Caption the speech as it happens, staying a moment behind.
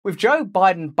With Joe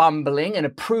Biden bumbling and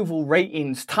approval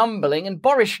ratings tumbling and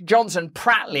Boris Johnson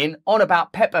prattling on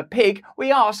about Peppa Pig,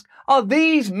 we ask, are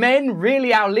these men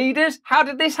really our leaders? How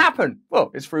did this happen?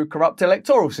 Well, it's through corrupt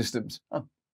electoral systems. Oh.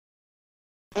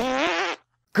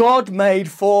 God made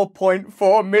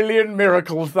 4.4 million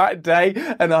miracles that day,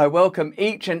 and I welcome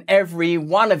each and every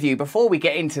one of you. Before we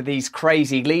get into these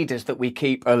crazy leaders that we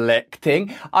keep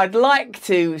electing, I'd like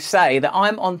to say that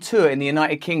I'm on tour in the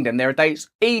United Kingdom. There are dates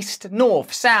east,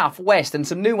 north, south, west, and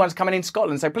some new ones coming in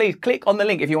Scotland. So please click on the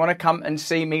link if you want to come and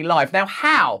see me live. Now,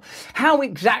 how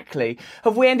exactly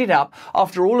have we ended up,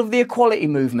 after all of the equality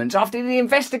movements, after the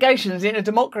investigations into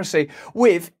democracy,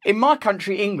 with, in my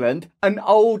country, England, an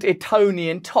old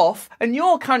Etonian toff, and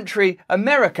your country,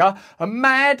 America, a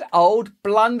mad, old,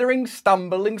 blundering,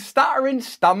 stumbling,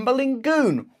 stumbling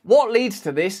goon? What leads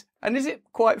to this, and is it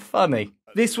quite funny?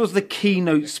 This was the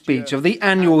keynote speech of the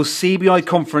annual CBI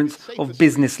Conference of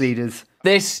Business Leaders.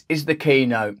 This is the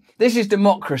keynote. This is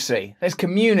democracy. Let's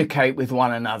communicate with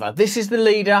one another. This is the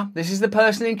leader. This is the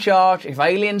person in charge. If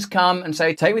aliens come and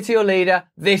say, take me to your leader,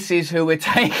 this is who we're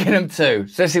taking them to.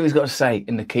 So let's see what he's got to say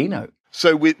in the keynote.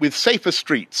 So with safer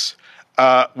streets,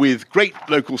 with great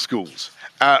local schools,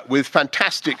 with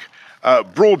fantastic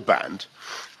broadband.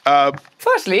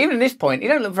 Firstly, even at this point, he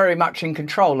don't look very much in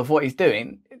control of what he's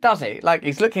doing, does he? Like,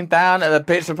 he's looking down at the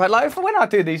bits of, like, for when I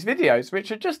do these videos,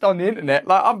 which are just on the internet,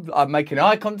 like, I'm making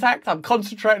eye contact, I'm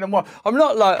concentrating on what, I'm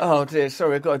not like, oh dear,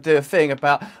 sorry, I've got to do a thing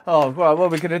about, oh, well, what are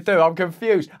we going to do? I'm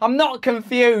confused. I'm not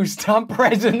confused. I'm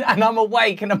present and I'm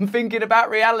awake and I'm thinking about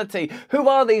reality. Who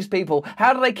are these people?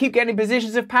 How do they keep getting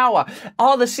positions of power?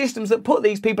 Are the systems that put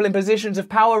these people in positions of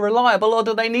power reliable, or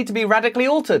do they need to be radically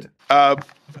altered?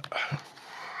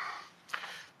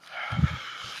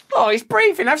 Oh, he's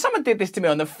breathing. If someone did this to me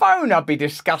on the phone, I'd be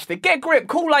disgusted. Get a grip.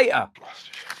 Call later.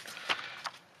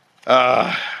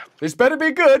 This better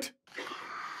be good.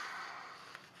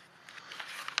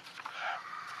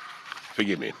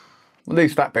 Forgive me. At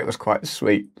least that bit was quite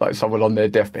sweet, like someone on their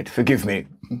deathbed. Forgive me.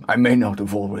 I may not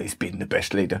have always been the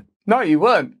best leader. No, you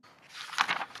weren't.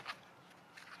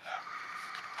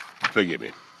 Forgive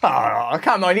me. Oh,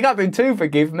 come on. You can't do two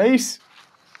forgive me's.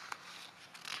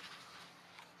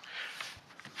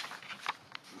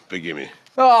 Forgive me.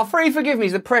 Oh, free forgive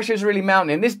me's. The pressure's really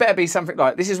mounting. This better be something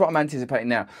like, this is what I'm anticipating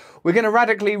now. We're going to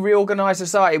radically reorganise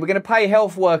society. We're going to pay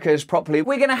health workers properly.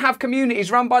 We're going to have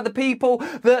communities run by the people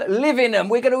that live in them.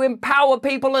 We're going to empower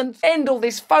people and end all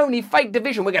this phony, fake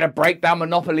division. We're going to break down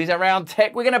monopolies around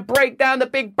tech. We're going to break down the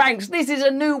big banks. This is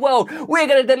a new world. We're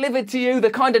going to deliver to you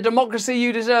the kind of democracy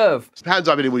you deserve. Hands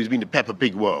up anyone who's been to Peppa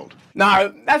Pig World.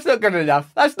 No, that's not good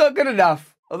enough. That's not good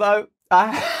enough. Although,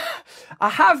 I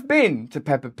have been to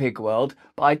Peppa Pig World,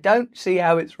 but I don't see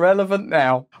how it's relevant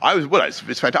now. It's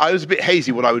fantastic. I was a bit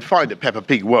hazy what I would find at Peppa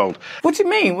Pig World. What do you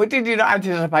mean? What did you not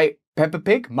anticipate? Peppa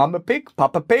Pig, Mama Pig,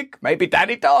 Papa Pig, maybe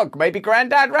Daddy Dog, maybe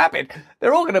Grandad Rabbit.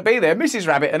 They're all going to be there. Mrs.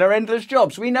 Rabbit and her endless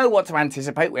jobs. We know what to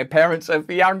anticipate. We're parents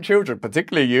of young children,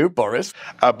 particularly you, Boris.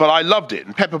 But I loved it.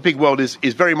 And Peppa Pig World is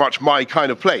very much my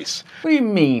kind of place. What do you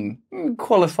mean?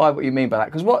 Qualify what you mean by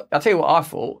that. Because I'll tell you what I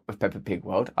thought of Peppa Pig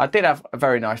World. I did have a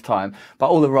very nice time, but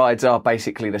all the rides are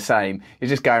basically the same. You're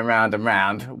just going round and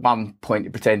round. One point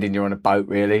you're pretending you're on a boat,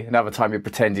 really. Another time you're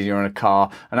pretending you're on a car.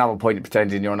 Another point you're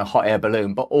pretending you're on a hot air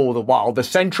balloon. But all the while, the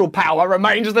central power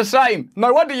remains the same.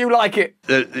 No wonder you like it.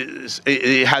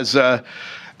 It has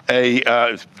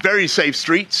very safe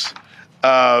streets.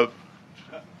 You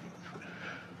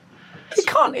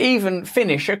can't even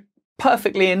finish a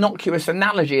perfectly innocuous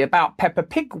analogy about Peppa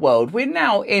Pig World. We're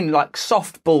now in like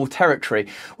softball territory.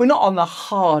 We're not on the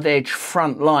hard edge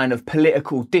front line of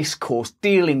political discourse,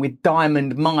 dealing with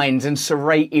diamond mines and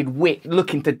serrated wit,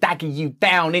 looking to dagger you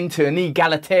down into an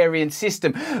egalitarian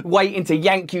system, waiting to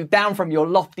yank you down from your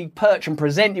lofty perch and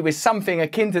present you with something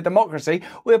akin to democracy.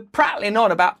 We're prattling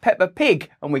on about Peppa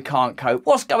Pig and we can't cope.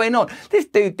 What's going on? This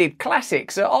dude did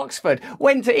classics at Oxford,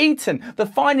 went to Eton, the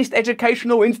finest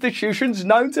educational institutions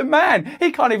known to man.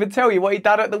 He can't even tell you what he'd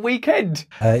done at the weekend.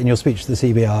 In your speech to the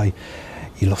CBI,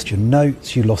 you lost your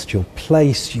notes, you lost your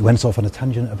place, you went off on a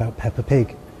tangent about Peppa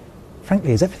Pig.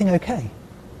 Frankly, is everything okay?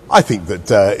 I think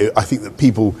that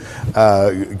people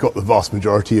got the vast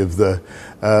majority of the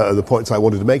points I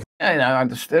wanted to make. I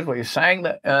understood what you're saying,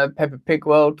 that Peppa Pig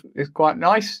World is quite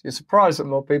nice. You're surprised that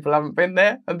more people haven't been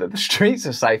there and that the streets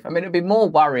are safe. I mean, it'd be more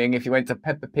worrying if you went to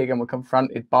Peppa Pig and were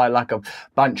confronted by like a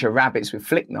bunch of rabbits with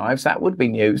flick knives. That would be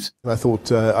news. I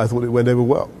thought it went over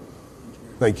well.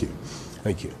 Thank you.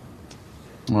 Thank you.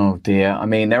 Oh dear. I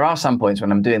mean, there are some points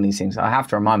when I'm doing these things, I have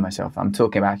to remind myself I'm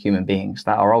talking about human beings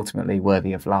that are ultimately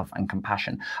worthy of love and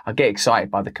compassion. I get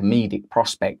excited by the comedic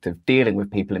prospect of dealing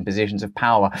with people in positions of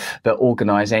power that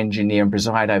organise, engineer and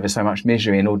preside over so much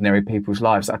misery in ordinary people's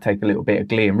lives. I take a little bit of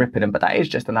glee in ripping them, but that is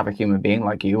just another human being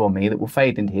like you or me that will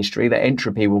fade into history, that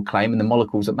entropy will claim, and the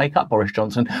molecules that make up Boris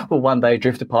Johnson will one day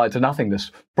drift apart into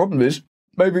nothingness. Problem is,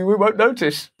 maybe we won't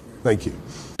notice. Thank you.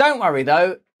 Don't worry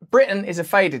though. Britain is a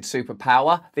faded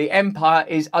superpower. The empire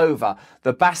is over.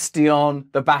 The bastion,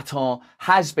 the baton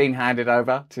has been handed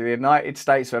over to the United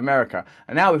States of America.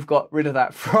 And now we've got rid of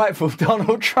that frightful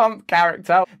Donald Trump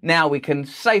character. Now we can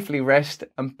safely rest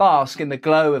and bask in the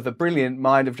glow of the brilliant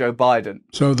mind of Joe Biden.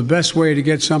 So the best way to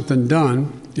get something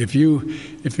done, if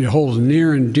it holds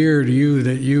near and dear to you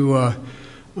that you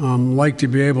like to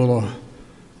be able to,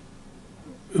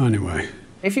 anyway.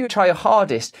 If you try your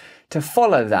hardest to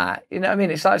follow that, you know what I mean?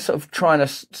 It's like sort of trying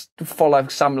to follow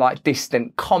some like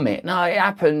distant comet. No, it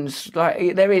happens.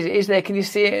 Like there is there? Can you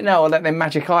see it? No, or like them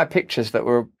magic eye pictures that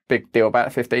were a big deal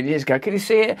about 15 years ago. Can you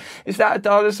see it? Is that a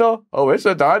dinosaur? Oh, it's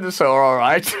a dinosaur, all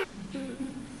right.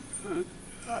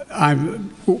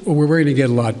 We're going to get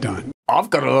a lot done. I've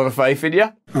got a lot of faith in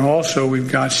you. And also, we've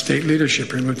got state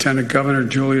leadership here. Lieutenant Governor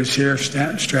Julius here,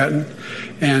 Stratton,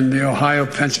 and the Ohio,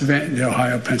 Pennsylvania.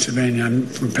 I'm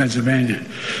from Pennsylvania.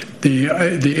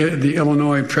 The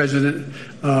Illinois President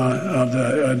of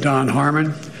the Don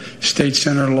Harmon, State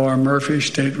Senator Laura Murphy,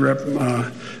 State Rep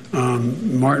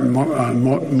Martin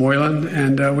Moylan,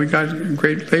 and we got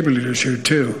great labor leaders here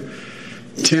too.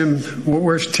 Tim,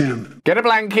 where's Tim? Get a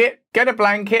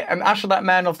blanket and usher that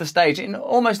man off the stage. In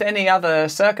almost any other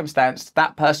circumstance,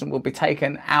 that person will be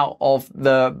taken out of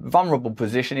the vulnerable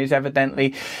position he's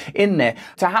evidently in there.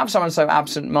 To have someone so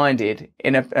absent-minded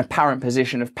in an apparent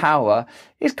position of power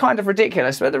is kind of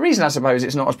ridiculous. But the reason I suppose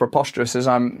it's not as preposterous as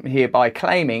I'm hereby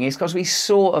claiming is because we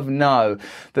sort of know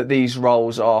that these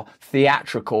roles are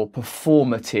theatrical,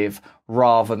 performative,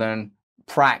 rather than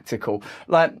practical.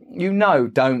 Like, you know,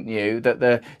 don't you, that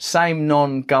the same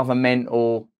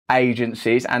non-governmental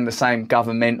agencies and the same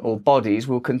governmental bodies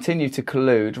will continue to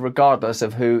collude regardless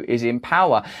of who is in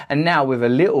power. And now, with a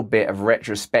little bit of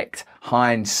retrospect,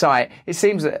 hindsight, it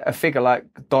seems that a figure like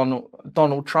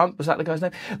Donald Trump, was that the guy's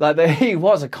name? Like, he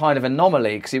was a kind of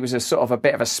anomaly because he was a sort of a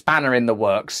bit of a spanner in the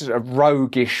works, a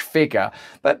roguish figure.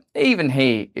 But even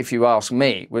he, if you ask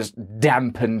me, was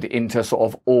dampened into sort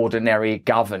of ordinary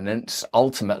governance.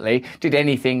 Ultimately, did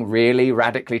anything really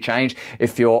radically change?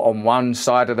 If you're on one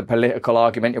side of the political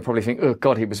argument, you'll probably think, oh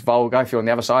God, he was vulgar. If you're on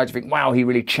the other side, you think, wow, he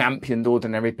really championed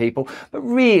ordinary people. But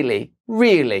really,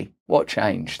 what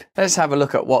changed? Let's have a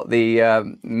look at what the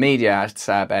media has to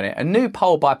say about it. A new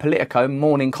poll by Politico,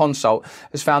 Morning Consult,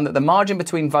 has found that the margin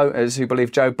between voters who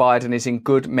believe Joe Biden is in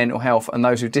good mental health and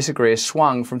those who disagree has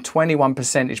swung from 21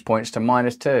 percentage points to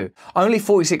 -2. Only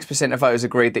 46% of voters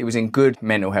agreed that he was in good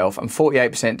mental health and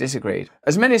 48% disagreed.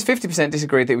 As many as 50%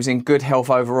 disagreed that he was in good health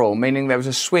overall, meaning there was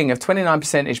a swing of 29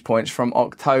 percentage points from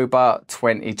October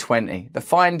 2020. The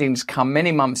findings come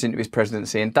many months into his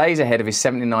presidency and days ahead of his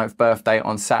 79th birthday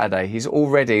on Saturday. He's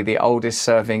already the oldest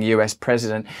serving US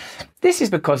president. This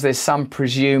is because there's some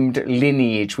presumed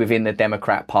lineage within the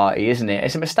Democrat Party, isn't it?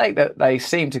 It's a mistake that they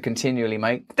seem to continually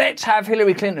make. Let's have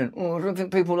Hillary Clinton. Oh, I don't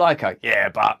think people like her. Yeah,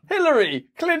 but Hillary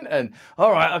Clinton.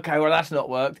 All right, okay, well, that's not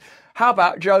worked. How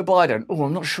about Joe Biden? Oh,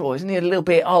 I'm not sure. Isn't he a little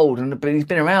bit old? But he's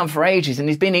been around for ages and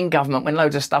he's been in government when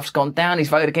loads of stuff's gone down. He's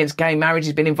voted against gay marriage.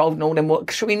 He's been involved in all them work.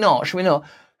 Should we not? Should we not?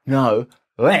 No.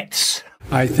 Let's.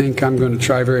 I think I'm going to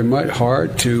try very much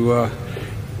hard to,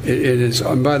 it is,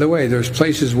 and by the way, there's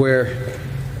places where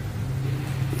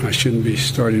I shouldn't be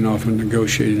starting off and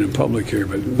negotiating in public here,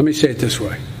 but let me say it this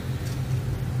way.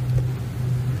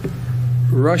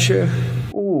 Russia.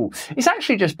 Ooh, it's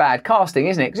actually just bad casting,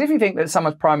 isn't it? Because if you think that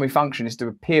someone's primary function is to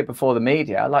appear before the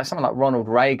media, like someone like Ronald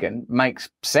Reagan makes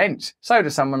sense. So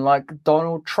does someone like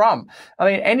Donald Trump. I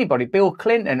mean, anybody, Bill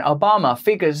Clinton, Obama,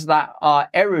 figures that are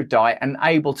erudite and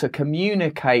able to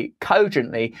communicate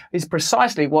cogently is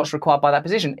precisely what's required by that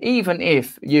position, even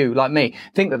if you, like me,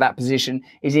 think that that position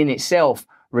is in itself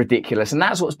ridiculous. And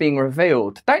that's what's being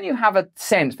revealed. Don't you have a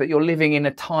sense that you're living in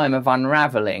a time of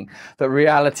unraveling, that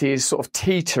reality is sort of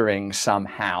teetering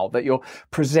somehow, that you're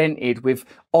presented with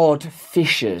odd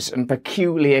fissures and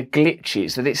peculiar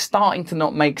glitches that it's starting to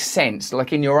not make sense,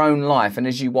 like in your own life. And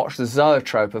as you watch the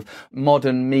zoetrope of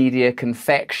modern media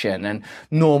confection and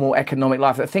normal economic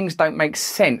life, that things don't make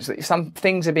sense, that some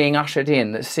things are being ushered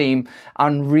in that seem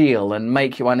unreal and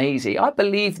make you uneasy. I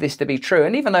believe this to be true.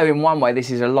 And even though in one way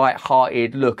this is a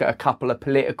light-hearted look at a couple of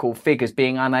political figures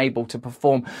being unable to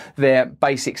perform their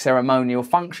basic ceremonial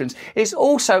functions, it's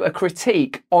also a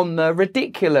critique on the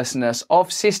ridiculousness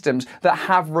of systems that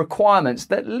have requirements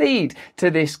that lead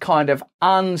to this kind of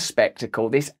unspectacle,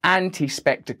 this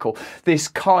anti-spectacle, this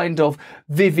kind of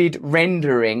vivid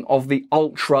rendering of the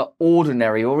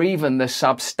ultra-ordinary or even the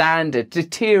substandard,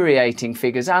 deteriorating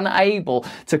figures, unable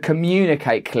to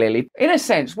communicate clearly. In a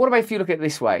sense, what about if you look at it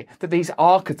this way, that these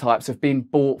archetypes have been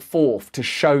brought forth to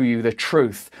show you the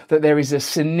truth, that there is a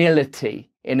senility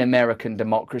in American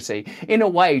democracy. In a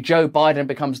way, Joe Biden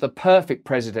becomes the perfect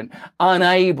president,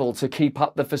 unable to keep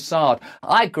up the facade.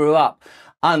 I grew up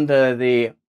under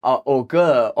the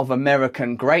augur of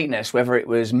American greatness, whether it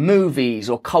was movies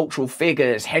or cultural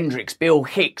figures, Hendrix, Bill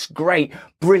Hicks, great,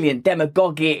 brilliant,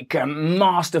 demagogic,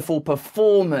 masterful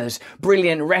performers,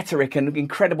 brilliant rhetoric and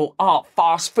incredible art,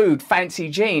 fast food, fancy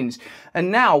jeans.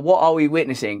 And now what are we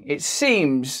witnessing? It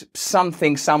seems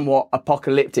something somewhat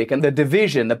apocalyptic, and the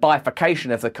division, the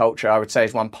bifurcation of the culture, I would say,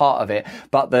 is one part of it,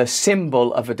 but the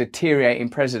symbol of a deteriorating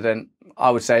president, I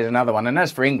would say, is another one. And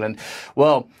as for England,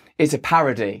 well, it's a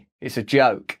parody. It's a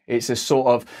joke. It's a sort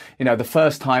of, the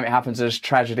first time it happens as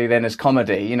tragedy, then as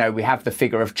comedy. We have the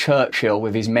figure of Churchill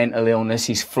with his mental illness,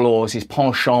 his flaws, his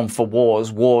penchant for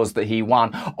wars that he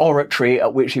won, oratory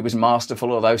at which he was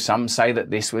masterful, although some say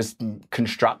that this was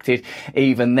constructed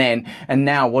even then. And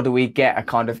now what do we get? A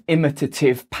kind of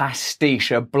imitative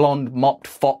pastiche, a blonde mopped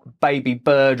fop baby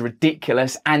bird,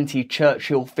 ridiculous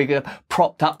anti-Churchill figure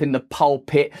propped up in the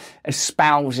pulpit,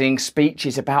 espousing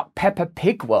speeches about Peppa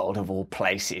Pig world of all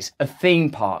places. A theme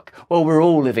park. Well, we're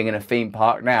all living in a theme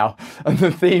park now, and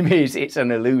the theme is it's an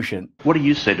illusion. What do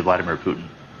you say to Vladimir Putin?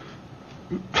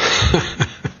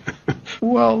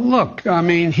 Well, look, I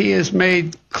mean, he has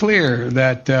made clear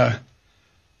that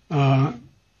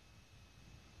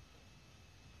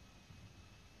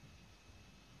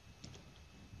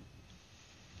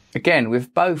again,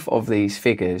 with both of these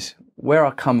figures, where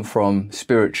I come from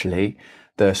spiritually,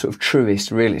 the sort of truest,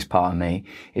 realist part of me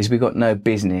is we've got no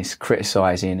business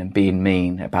criticising and being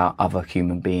mean about other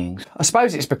human beings. I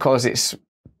suppose it's because it's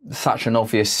such an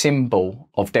obvious symbol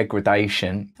of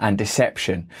degradation and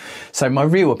deception. So my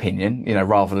real opinion,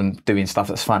 rather than doing stuff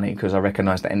that's funny, because I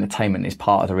recognise that entertainment is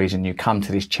part of the reason you come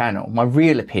to this channel, my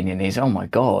real opinion is, oh my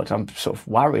God, I'm sort of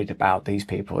worried about these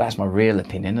people. That's my real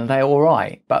opinion, and they're all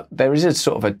right. But there is a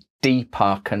sort of a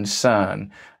deeper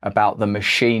concern about the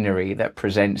machinery that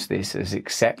presents this as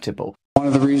acceptable. One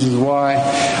of the reasons why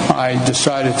I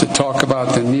decided to talk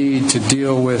about the need to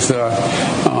deal with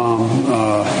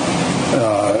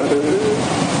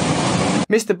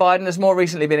Mr. Biden has more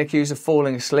recently been accused of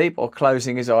falling asleep or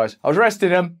closing his eyes. I was resting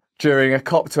him during a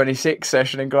COP26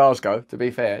 session in Glasgow, to be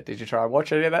fair. Did you try and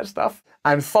watch any of that stuff?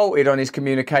 And faulted on his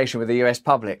communication with the US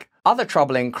public. Other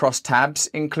troubling crosstabs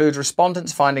include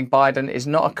respondents finding Biden is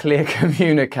not a clear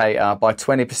communicator by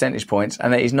 20 percentage points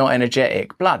and that he's not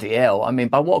energetic. Bloody hell. I mean,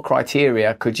 by what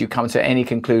criteria could you come to any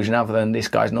conclusion other than this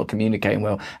guy's not communicating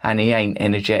well and he ain't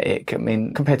energetic? I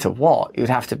mean, compared to what? You'd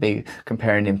have to be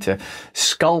comparing him to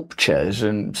sculptures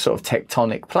and sort of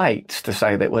tectonic plates to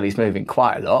say that, well, he's moving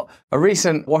quite a lot. A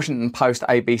recent Washington Post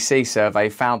ABC survey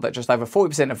found that just over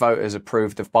 40% of voters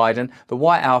approved of Biden. The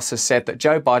White House has said that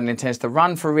Joe Biden intends to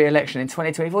run for re-election in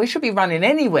 2024. He should be running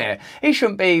anywhere. He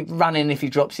shouldn't be running if he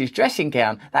drops his dressing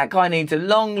gown. That guy needs a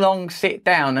long sit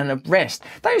down and a rest.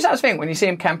 Don't you sometimes think when you see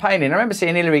him campaigning? I remember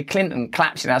seeing Hillary Clinton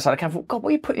collapsing outside the campaign. God, what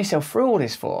are you putting yourself through all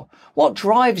this for? What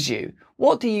drives you?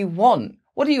 What do you want?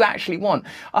 What do you actually want?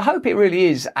 I hope it really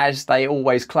is, as they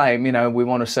always claim, we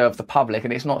want to serve the public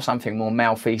and it's not something more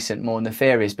malfeasant, more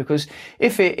nefarious, because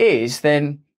if it is,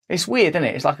 then it's weird, isn't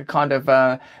it? It's like a kind of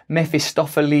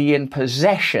Mephistophelian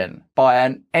possession by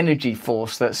an energy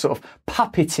force that's sort of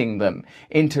puppeting them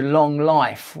into long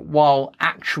life while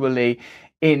actually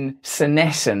in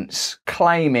senescence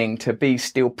claiming to be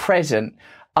still present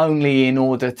only in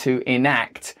order to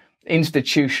enact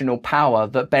institutional power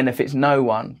that benefits no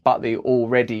one but the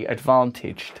already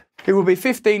advantaged. He will be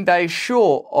 15 days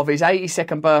short of his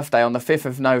 82nd birthday on the 5th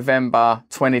of November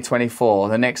 2024,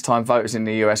 the next time voters in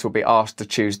the US will be asked to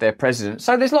choose their president.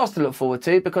 So there's lots to look forward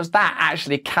to, because that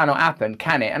actually cannot happen,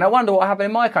 can it? And I wonder what happened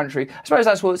in my country. I suppose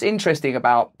that's what's interesting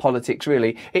about politics,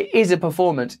 really. It is a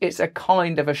performance. It's a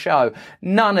kind of a show.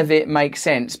 None of it makes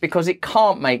sense, because it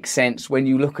can't make sense when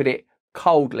you look at it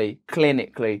coldly,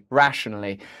 clinically,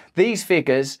 rationally. These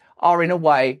figures are in a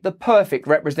way the perfect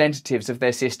representatives of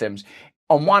their systems.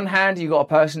 On one hand, you've got a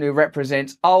person who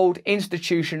represents old,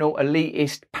 institutional,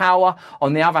 elitist power.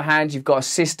 On the other hand, you've got a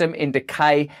system in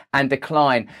decay and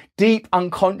decline. Deep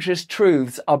unconscious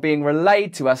truths are being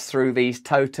relayed to us through these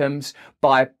totems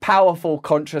by powerful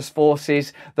conscious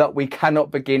forces that we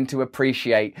cannot begin to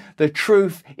appreciate. The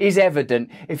truth is evident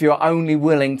if you're only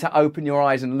willing to open your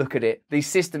eyes and look at it. These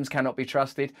systems cannot be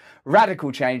trusted.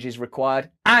 Radical change is required,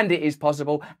 and it is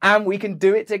possible, and we can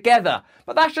do it together.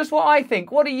 But that's just what I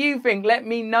think. What do you think? Let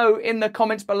me know in the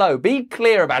comments below. Be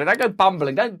clear about it. Don't go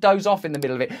bumbling. Don't doze off in the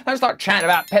middle of it. Don't start chatting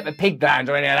about Peppa Pig glands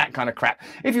or any of that kind of crap.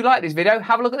 If you like this video,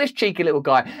 have a look at this cheeky little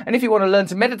guy. And if you want to learn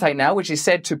to meditate now, which is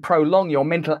said to prolong your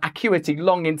mental acuity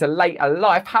long into later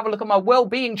life, have a look at my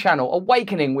well-being channel,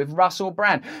 Awakening with Russell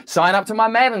Brand. Sign up to my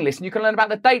mailing list and you can learn about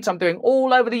the dates I'm doing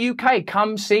all over the UK.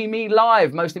 Come see me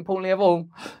live. Most importantly of all,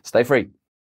 stay free.